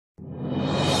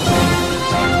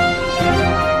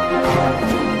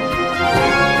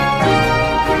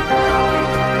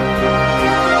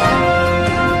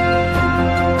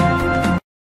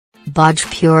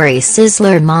Bhojpuri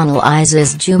sizzler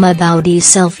Monalisa's Jhuma Boudi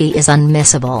selfie is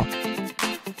unmissable.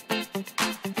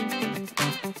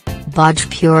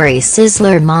 Bhojpuri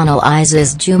sizzler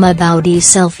Monalisa's Jhuma Boudi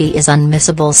selfie is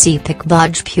unmissable. CPIC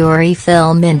Bhojpuri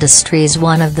film industry's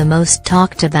one of the most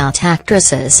talked about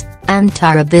actresses,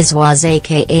 Antara Biswas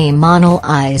aka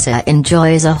Monalisa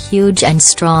enjoys a huge and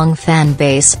strong fan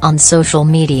base on social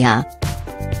media.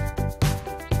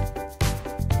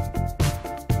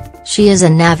 She is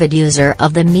an avid user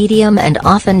of the medium and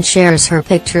often shares her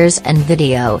pictures and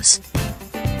videos.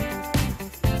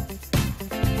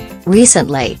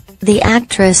 Recently, the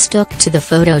actress took to the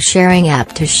photo-sharing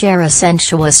app to share a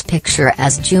sensuous picture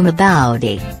as Jhuma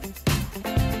Boudi.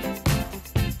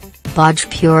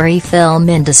 Bhojpuri film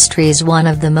industry's one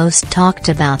of the most talked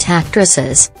about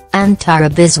actresses, Antara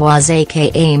Biswas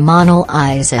aka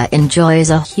Monalisa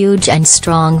enjoys a huge and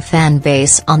strong fan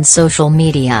base on social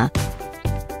media.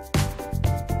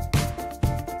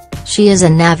 She is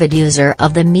an avid user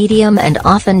of the medium and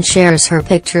often shares her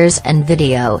pictures and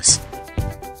videos.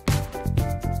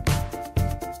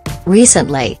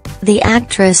 Recently, the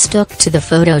actress took to the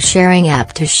photo-sharing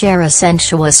app to share a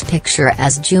sensuous picture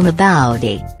as Jhuma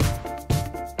Boudi.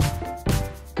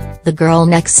 The girl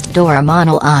next door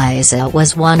Monalisa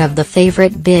was one of the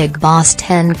favorite Bigg Boss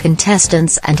 10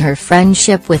 contestants, and her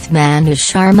friendship with Manu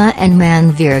Sharma and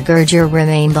Manveer Gurjar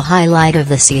remain the highlight of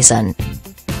the season.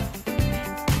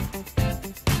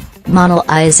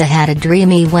 Monalisa had a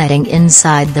dreamy wedding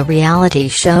inside the reality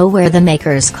show where the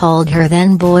makers called her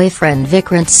then-boyfriend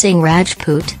Vikrant Singh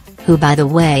Rajput, who by the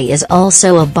way is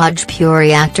also a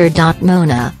Bhojpuri actor.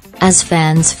 Mona, as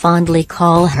fans fondly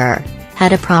call her,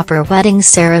 had a proper wedding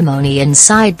ceremony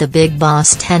inside the Bigg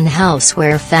Boss 10 house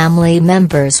where family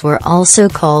members were also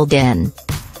called in.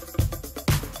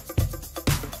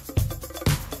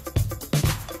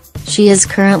 She is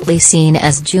currently seen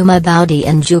as Jhuma Boudi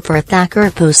in Bhojpuri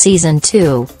Thakurpu Season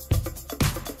 2.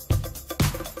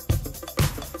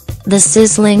 The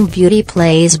sizzling beauty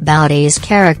plays Boudi's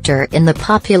character in the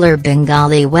popular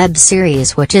Bengali web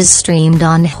series which is streamed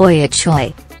on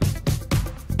Hoichoi.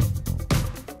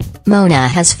 Mona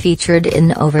has featured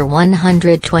in over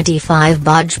 125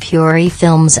 Bhojpuri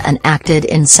films and acted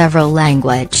in several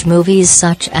language movies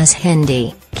such as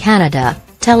Hindi, Kannada,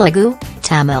 Telugu,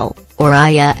 Tamil,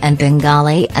 Oriya and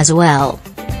Bengali as well.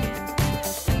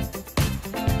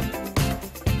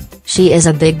 She is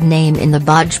a big name in the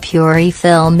Bhojpuri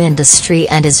film industry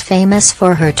and is famous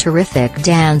for her terrific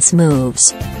dance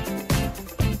moves.